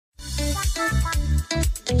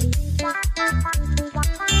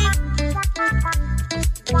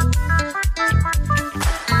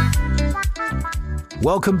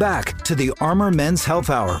Welcome back to the Armor Men's Health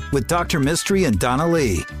Hour with Dr. Mystery and Donna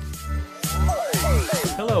Lee.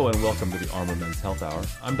 Hello and welcome to the Armor Men's Health Hour.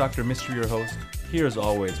 I'm Dr. Mystery, your host, here as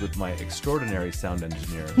always with my extraordinary sound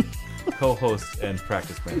engineer, co-host and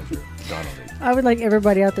practice manager, Donna Lee. I would like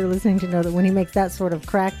everybody out there listening to know that when he makes that sort of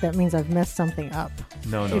crack, that means I've messed something up.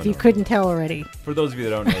 No. If you couldn't tell already. For those of you that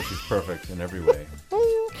don't know, she's perfect in every way.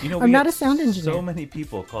 You know, I'm not a sound engineer. So many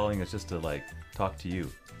people calling us just to talk to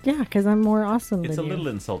you. Yeah, because I'm more awesome than you. It's a little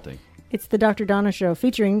insulting. It's the Dr. Donna Show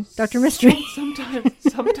featuring Dr. Mystery.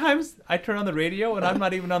 Sometimes I turn on the radio and I'm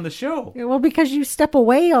not even on the show. Well, because you step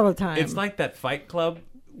away all the time. It's like that Fight Club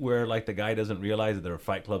where the guy doesn't realize that there are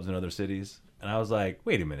fight clubs in other cities. And I was like,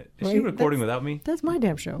 wait a minute, is she recording without me? That's my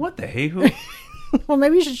damn show. What the hey-hoo? Well,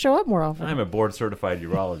 maybe you should show up more often. I'm a board-certified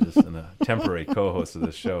urologist and a temporary co-host of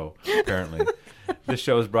this show, apparently. This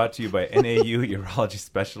show is brought to you by NAU Urology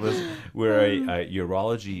Specialists. We're a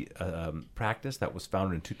urology practice that was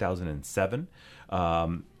founded in 2007.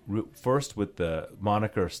 First with the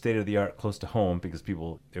moniker state-of-the-art close to home because they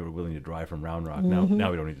were willing to drive from Round Rock. Mm-hmm.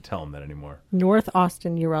 Now we don't need to tell them that anymore. North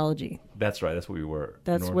Austin Urology. That's right. That's what we were.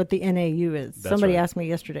 That's what the NAU is. That's Somebody right. asked me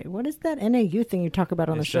yesterday, what is that NAU thing you talk about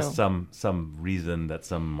on the show? It's just some reason that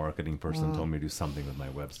some marketing person told me to do something with my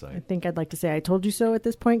website. I think I'd like to say I told you so at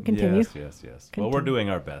this point. Continue. Yes. Continue. Well, we're doing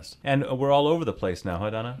our best. And we're all over the place now, huh,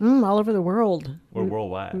 Donna? All over the world. We're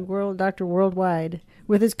worldwide. Dr. Worldwide.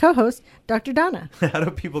 With his co-host, Dr. Donna. How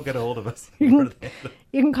do people get a hold of us? You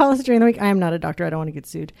can call us during the week. I am not a doctor. I don't want to get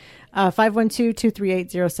sued.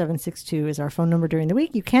 512-238-0762 is our phone number during the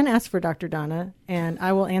week. You can ask for Dr. Donna, and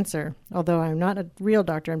I will answer, although I'm not a real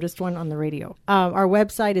doctor. I'm just one on the radio. Our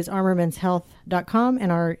website is armormenshealth.com,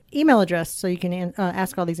 and our email address, so you can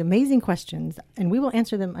ask all these amazing questions, and we will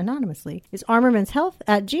answer them anonymously, is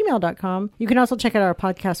armormenshealth@gmail.com. You can also check out our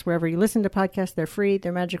podcast wherever you listen to podcasts. They're free,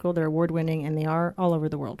 they're magical, they're award-winning, and they are all over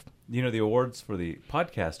the world. You know, the awards for the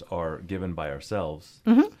podcast are given by ourselves.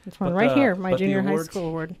 Mm-hmm. This one right here, my junior high school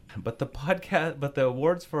award. But the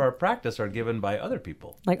awards for our practice are given by other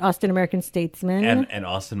people. Like Austin American Statesman. And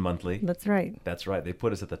Austin Monthly. That's right. That's right. They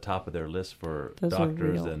put us at the top of their list for Those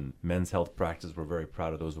doctors and men's health practice. We're very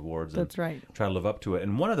proud of those awards. That's right. Try to live up to it.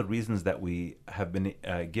 And one of the reasons that we have been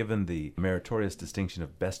given the meritorious distinction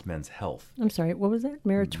of Best Men's Health. I'm sorry, what was that?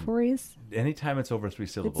 Meritorious? Anytime it's over 3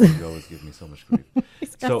 syllables, you always give me so much grief.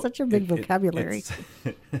 He's got such a big vocabulary.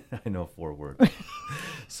 I know 4 words.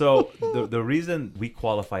 So the reason we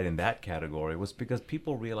qualified in that category was because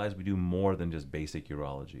people realize we do more than just basic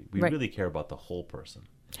urology. We really care about the whole person.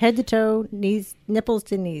 Head to toe, knees, nipples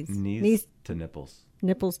to knees. Knees to nipples.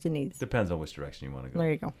 Nipples to knees. Depends on which direction you want to go. There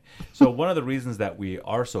you go. So one of the reasons that we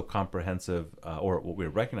are so comprehensive, or what we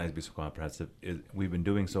recognize to be so comprehensive, is we've been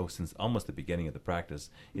doing so since almost the beginning of the practice,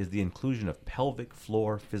 is the inclusion of pelvic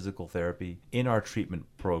floor physical therapy in our treatment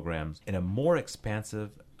programs in a more expansive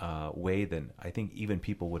way than I think even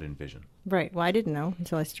people would envision. Right. Well, I didn't know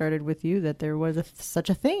until I started with you that there was such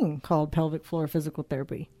a thing called pelvic floor physical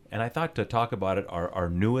therapy. And I thought to talk about it, our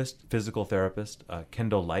newest physical therapist,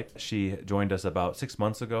 Kendel Lipe, she joined us about 6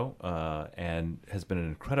 months ago and has been an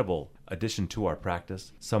incredible addition to our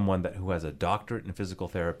practice. Someone who has a doctorate in physical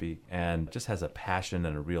therapy and just has a passion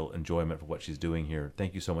and a real enjoyment for what she's doing here.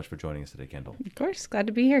 Thank you so much for joining us today, Kendel. Of course. Glad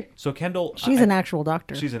to be here. So Kendel... She's an actual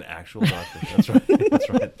doctor. She's an actual doctor. That's right. That's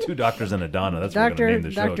right. 2 doctors and a Donna. That's what we're going to name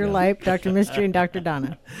the show. Dr. Lipe, Dr. Mystery, and Dr.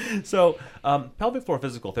 Donna. So pelvic floor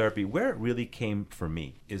physical therapy, where it really came for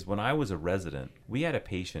me is when I was a resident, we had a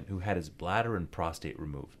patient who had his bladder and prostate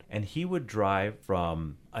removed. And he would drive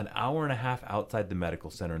from an hour and a half outside the medical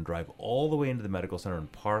center and drive all the way into the medical center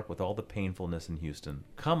and park with all the painfulness in Houston,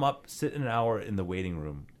 come up, sit an hour in the waiting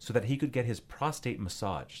room so that he could get his prostate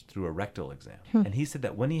massaged through a rectal exam. And he said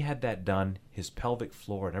that when he had that done, his pelvic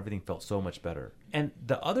floor and everything felt so much better. And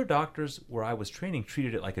the other doctors where I was training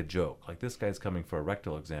treated it like a joke. Like, this guy's coming for a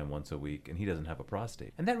rectal exam once a week and he doesn't have a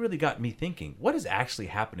prostate. And that really got me thinking, what is actually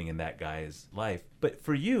happening in that guy's life? But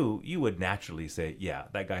for you, you would naturally say, yeah,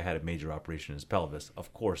 that guy had a major operation in his pelvis.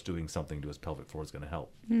 Of course, doing something to his pelvic floor is going to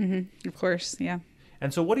help. Mm-hmm. Of course, yeah.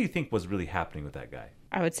 And so what do you think was really happening with that guy?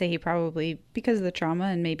 I would say he probably, because of the trauma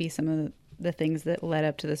and maybe some of the things that led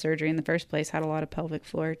up to the surgery in the first place, had a lot of pelvic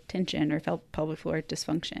floor tension or pelvic floor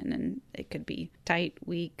dysfunction. And it could be tight,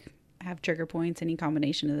 weak, have trigger points, any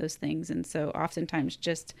combination of those things. And so oftentimes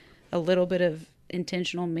just a little bit of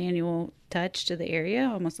intentional manual touch to the area,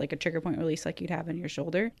 almost like a trigger point release like you'd have in your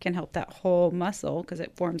shoulder, can help that whole muscle, because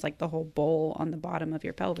it forms like the whole bowl on the bottom of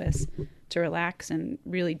your pelvis, to relax and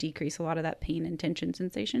really decrease a lot of that pain and tension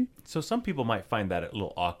sensation. So some people might find that a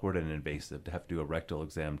little awkward and invasive to have to do a rectal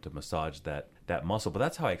exam to massage that muscle, but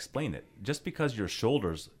that's how I explain it. Just because your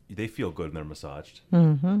shoulders, they feel good when they're massaged,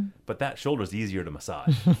 but that shoulder's easier to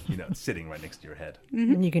massage. It's sitting right next to your head.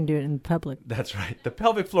 And you can do it in public. That's right. The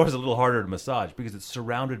pelvic floor is a little harder to massage because it's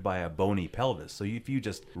surrounded by a bony pelvis. So if you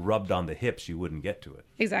just rubbed on the hips, you wouldn't get to it.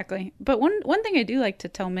 Exactly. But one thing I do like to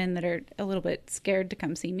tell men that are a little bit scared to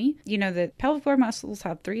come see me, the pelvic floor muscles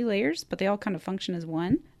have 3 layers, but they all kind of function as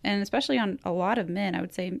one. And especially on a lot of men, I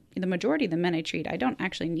would say the majority of the men I treat, I don't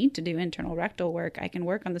actually need to do internal rectal work. I can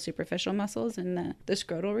work on the superficial muscles in the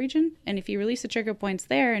scrotal region. And if you release the trigger points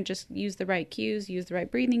there and just use the right cues, use the right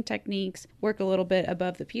breathing techniques, work a little bit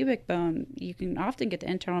above the pubic bone, you can often get the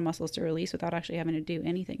internal muscles to release without actually having to do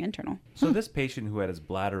anything internal. So this patient who had his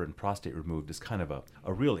bladder and prostate removed is kind of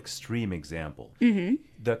a real extreme example.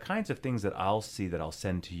 The kinds of things that I'll see that I'll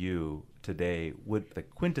send to you today, the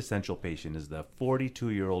quintessential patient is the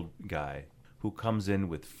 42-year-old guy who comes in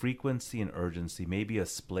with frequency and urgency, maybe a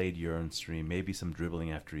splayed urine stream, maybe some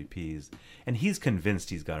dribbling after he pees, and he's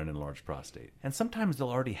convinced he's got an enlarged prostate. And sometimes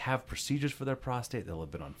they'll already have procedures for their prostate. They'll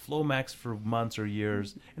have been on Flomax for months or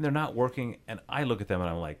years, and they're not working. And I look at them and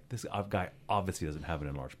I'm like, this guy obviously doesn't have an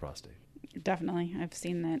enlarged prostate. Definitely. I've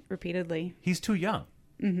seen that repeatedly. He's too young.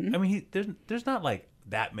 I mean, there's not like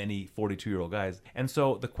that many 42-year-old guys. And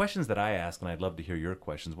so the questions that I ask, and I'd love to hear your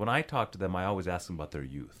questions, when I talk to them, I always ask them about their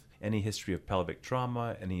youth. Any history of pelvic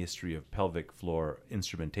trauma, any history of pelvic floor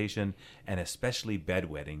instrumentation, and especially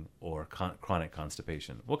bedwetting or chronic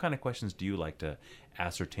constipation. What kind of questions do you like to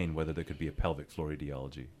ascertain whether there could be a pelvic floor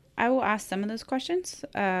etiology? I will ask some of those questions,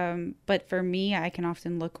 but for me, I can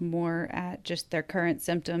often look more at just their current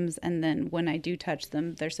symptoms, and then when I do touch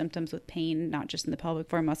them, their symptoms with pain, not just in the pelvic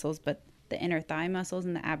floor muscles, but the inner thigh muscles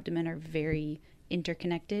and the abdomen are very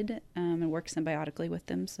interconnected and work symbiotically with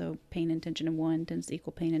them. So pain and tension in one tends to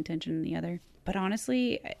equal pain and tension in the other. But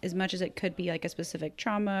honestly, as much as it could be like a specific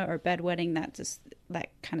trauma or bedwetting, that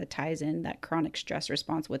kind of ties in that chronic stress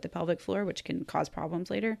response with the pelvic floor, which can cause problems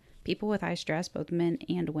later. People with high stress, both men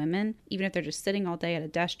and women, even if they're just sitting all day at a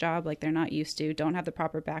desk job like they're not used to, don't have the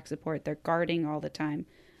proper back support, they're guarding all the time.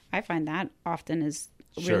 I find that often is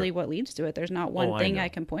really what leads to it. There's not one thing I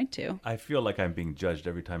can point to. I feel like I'm being judged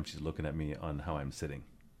every time she's looking at me on how I'm sitting.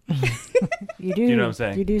 You do. You know what I'm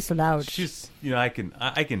saying? You do slouch. She's, I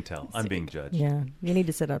can tell. I'm being judged. Yeah, you need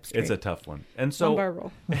to sit up straight. It's a tough one. And so, lumbar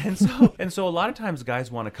roll. and so a lot of times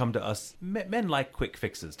guys want to come to us. Men like quick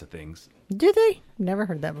fixes to things. Do they? Never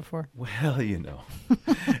heard that before. Well,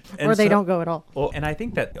 Or they don't go at all. Well, and I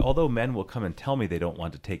think that although men will come and tell me they don't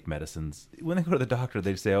want to take medicines, when they go to the doctor,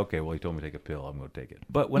 they say, okay, well, he told me to take a pill. I'm going to take it.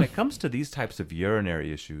 But when it comes to these types of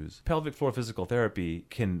urinary issues, pelvic floor physical therapy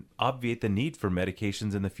can obviate the need for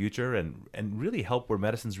medications in the future and really help where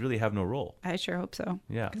medicines really have no role. I sure hope so.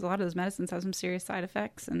 Yeah. Because a lot of those medicines have some serious side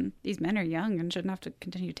effects, and these men are young and shouldn't have to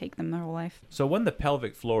continue to take them their whole life. So when the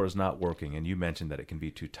pelvic floor is not working, and you mentioned that it can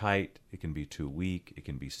be too tight, it can be too weak, it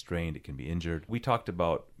can be strained, it can be injured. We talked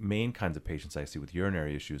about main kinds of patients I see with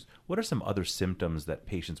urinary issues. What are some other symptoms that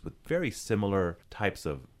patients with very similar types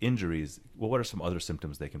of injuries, what are some other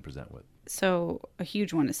symptoms they can present with? So a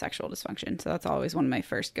huge one is sexual dysfunction. So that's always one of my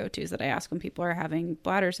first go-tos that I ask when people are having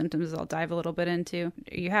bladder symptoms. I'll dive a little bit into,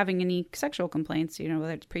 are you having any sexual complaints?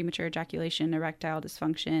 Whether it's premature ejaculation, erectile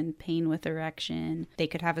dysfunction, pain with erection. They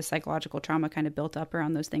could have a psychological trauma kind of built up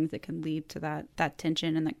around those things that can lead to that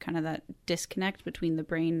tension and that disconnect between the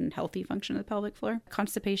brain and healthy function of the pelvic floor.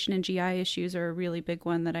 Constipation and GI issues are a really big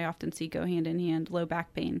one that I often see go hand in hand. Low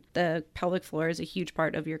back pain. The pelvic floor is a huge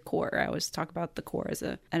part of your core. I always talk about the core as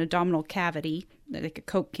an abdominal cavity, like a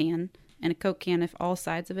Coke can. And a Coke can, if all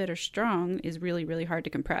sides of it are strong, is really, really hard to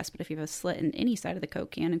compress. But if you have a slit in any side of the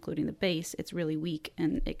Coke can, including the base, it's really weak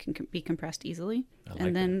and it can be compressed easily.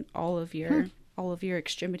 And then all of your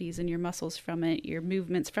extremities and your muscles from it, your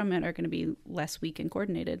movements from it are going to be less weak and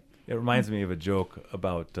coordinated. It reminds me of a joke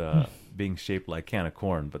about being shaped like a can of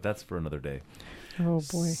corn, but that's for another day. Oh,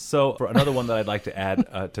 boy. So for another one that I'd like to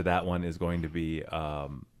add to that one is going to be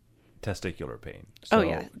testicular pain. So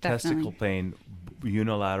yeah, definitely. Testicle pain,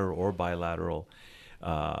 unilateral or bilateral.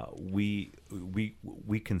 We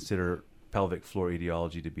consider pelvic floor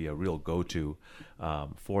etiology to be a real go-to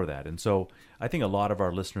for that. And so I think a lot of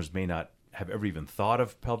our listeners may not have ever even thought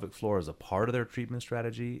of pelvic floor as a part of their treatment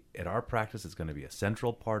strategy. At our practice, it's going to be a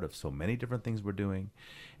central part of so many different things we're doing.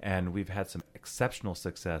 And we've had some exceptional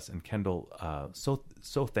success. And Kendel,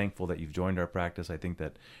 so thankful that you've joined our practice. I think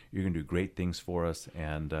that you're going to do great things for us.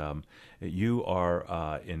 And you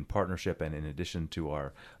are in partnership and in addition to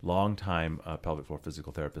our longtime pelvic floor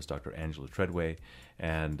physical therapist, Dr. Angela Treadway.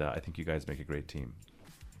 And I think you guys make a great team.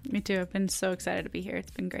 Me too. I've been so excited to be here.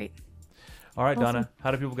 It's been great. All right, Awesome. Donna,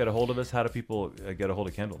 how do people get a hold of us? How do people get a hold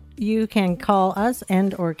of Kendel? You can call us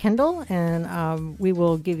and or Kendel, and we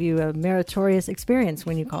will give you a meritorious experience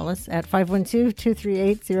when you call us at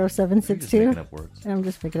 512-238-0762. You're just making up words. I'm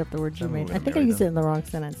just making up the words you Tell me made. we're I gonna think I marry used them. it in the wrong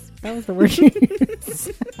sentence. That was the word you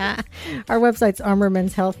used. Our website's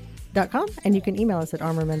armormenshealth.com, and you can email us at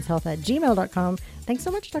armormenshealth@gmail.com. Thanks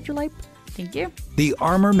so much, Dr. Lipe. Thank you. The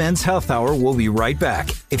Armor Men's Health Hour will be right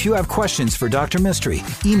back. If you have questions for Dr. Mystery,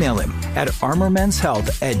 email him at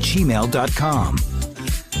armormenshealth@gmail.com.